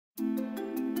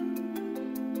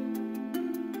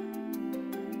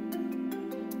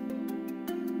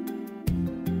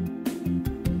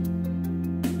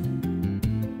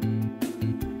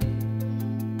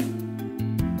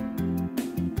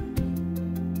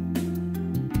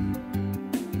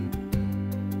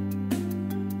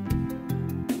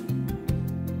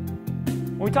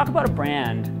When we talk about a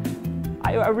brand,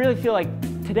 I really feel like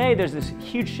today there's this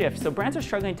huge shift. So brands are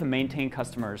struggling to maintain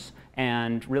customers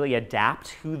and really adapt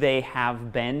who they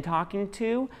have been talking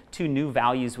to new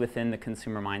values within the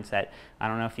consumer mindset. I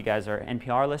don't know if you guys are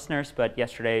NPR listeners, but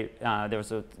yesterday there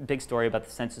was a big story about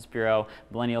the Census Bureau,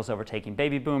 millennials overtaking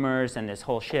baby boomers, and this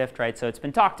whole shift, right? So it's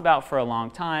been talked about for a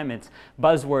long time. It's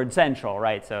buzzword central,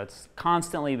 right? So it's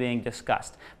constantly being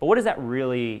discussed. But what does that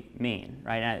really mean,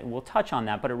 right? And we'll touch on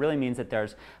that, but it really means that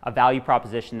there's a value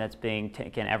proposition that's being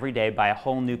taken every day by a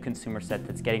whole new consumer set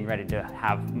that's getting ready to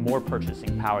have more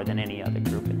purchasing power than any other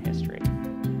group in history.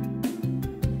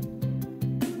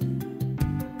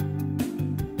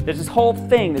 There's this whole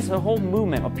thing, this whole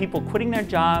movement of people quitting their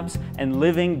jobs and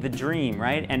living the dream,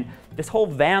 right? And this whole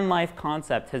van life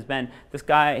concept has been, this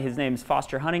guy, his name's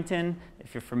Foster Huntington.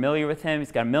 If you're familiar with him,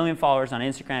 he's got 1 million followers on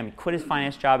Instagram. He quit his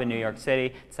finance job in New York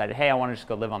City, decided, hey, I want to just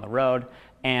go live on the road.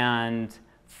 And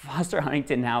Foster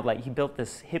Huntington now, like, he built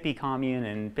this hippie commune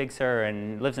in Big Sur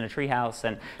and lives in a treehouse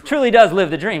and truly does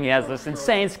live the dream. He has this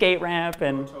insane skate ramp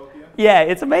and yeah,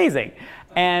 it's amazing.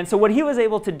 And so what he was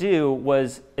able to do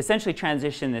was essentially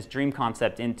transition this dream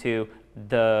concept into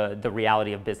the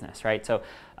reality of business, right? So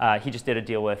he just did a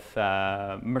deal with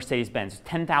Mercedes-Benz,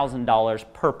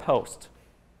 $10,000 per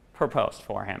post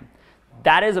for him.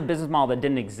 That is a business model that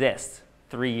didn't exist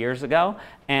 3 years ago,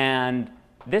 and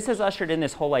this has ushered in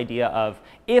this whole idea of,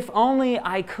 if only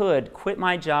I could quit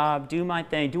my job, do my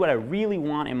thing, do what I really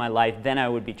want in my life, then I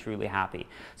would be truly happy.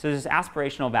 So there's this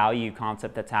aspirational value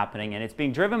concept that's happening, and it's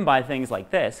being driven by things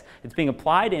like this. It's being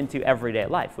applied into everyday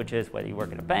life, which is whether you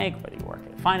work at a bank, whether you work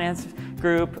at a finance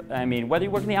group, I mean, whether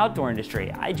you work in the outdoor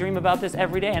industry. I dream about this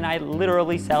every day, and I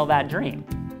literally sell that dream.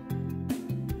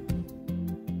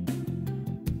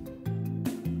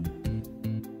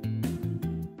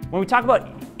 When we talk about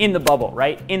in the bubble,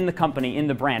 right? In the company, in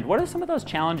the brand, what are some of those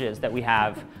challenges that we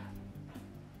have,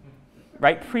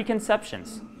 right?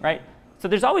 Preconceptions, right? So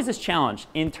there's always this challenge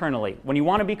internally when you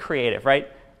want to be creative, right?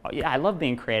 Oh, yeah, I love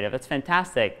being creative. That's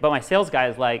fantastic. But my sales guy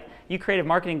is like, you creative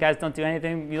marketing guys don't do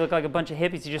anything. You look like a bunch of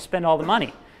hippies. You just spend all the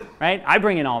money, right? I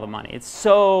bring in all the money. It's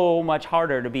so much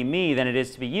harder to be me than it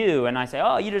is to be you. And I say,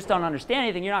 oh, you just don't understand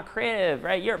anything. You're not creative,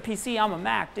 right? You're a PC. I'm a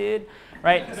Mac, dude,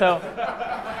 right? So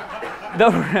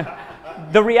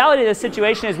the reality of the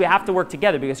situation is we have to work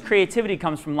together because creativity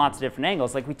comes from lots of different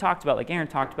angles. Like we talked about, like Aaron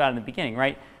talked about in the beginning,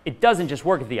 right? It doesn't just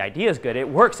work if the idea is good. It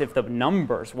works if the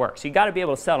numbers work. So you got to be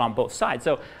able to sell it on both sides.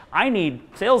 So I need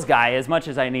sales guy as much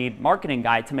as I need marketing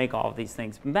guy to make all of these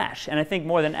things mesh. And I think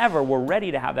more than ever, we're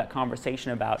ready to have that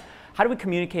conversation about how do we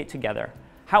communicate together?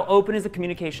 How open is the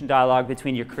communication dialogue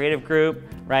between your creative group,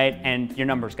 right, and your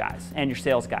numbers guys and your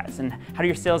sales guys? And how do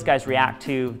your sales guys react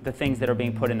to the things that are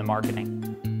being put in the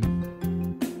marketing?